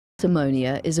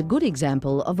Ammonia is a good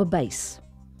example of a base.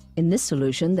 In this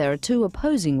solution, there are two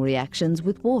opposing reactions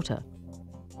with water.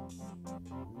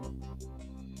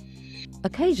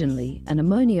 Occasionally, an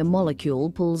ammonia molecule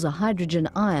pulls a hydrogen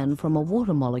ion from a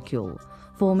water molecule,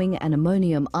 forming an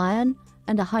ammonium ion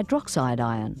and a hydroxide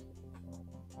ion.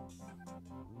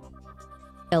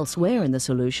 Elsewhere in the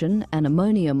solution, an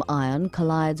ammonium ion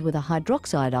collides with a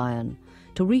hydroxide ion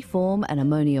to reform an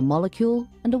ammonium molecule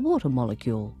and a water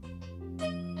molecule.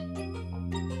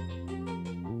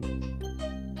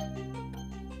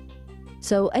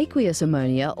 So aqueous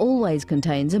ammonia always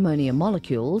contains ammonia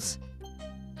molecules,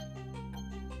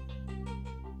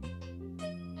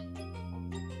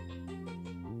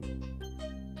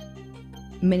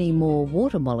 many more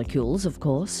water molecules, of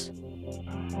course,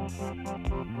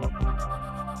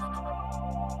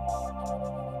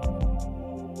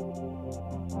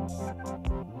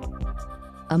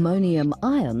 ammonium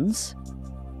ions,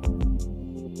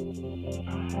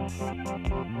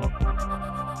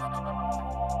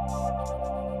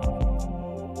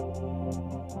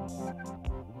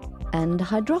 and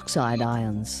hydroxide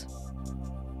ions.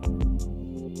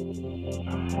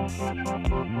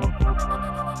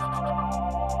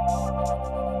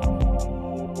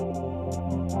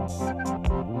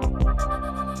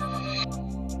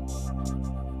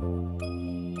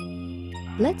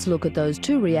 Let's look at those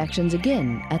two reactions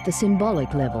again at the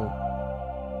symbolic level.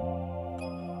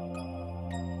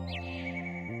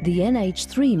 The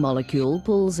NH3 molecule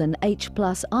pulls an H+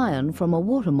 ion from a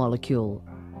water molecule.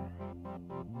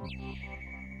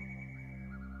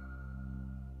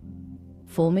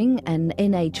 Forming an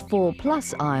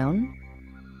NH4+ ion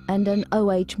and an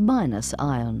OH-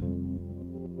 ion.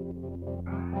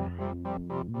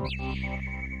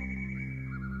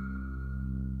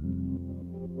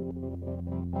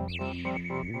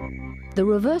 The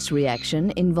reverse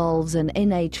reaction involves an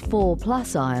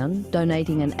NH4+ ion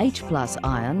donating an H+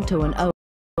 ion to an OH-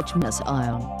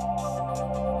 ion.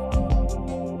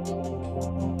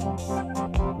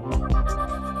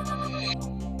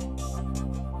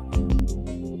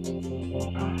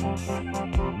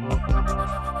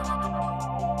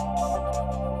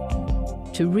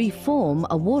 To reform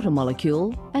a water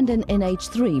molecule and an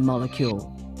NH3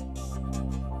 molecule.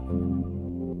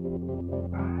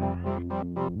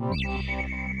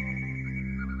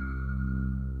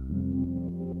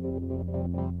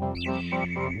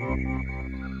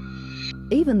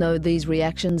 Even though these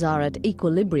reactions are at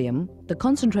equilibrium, the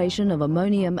concentration of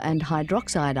ammonium and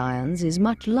hydroxide ions is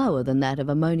much lower than that of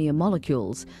ammonia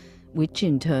molecules, which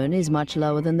in turn is much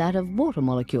lower than that of water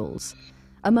molecules.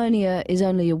 Ammonia is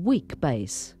only a weak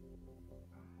base.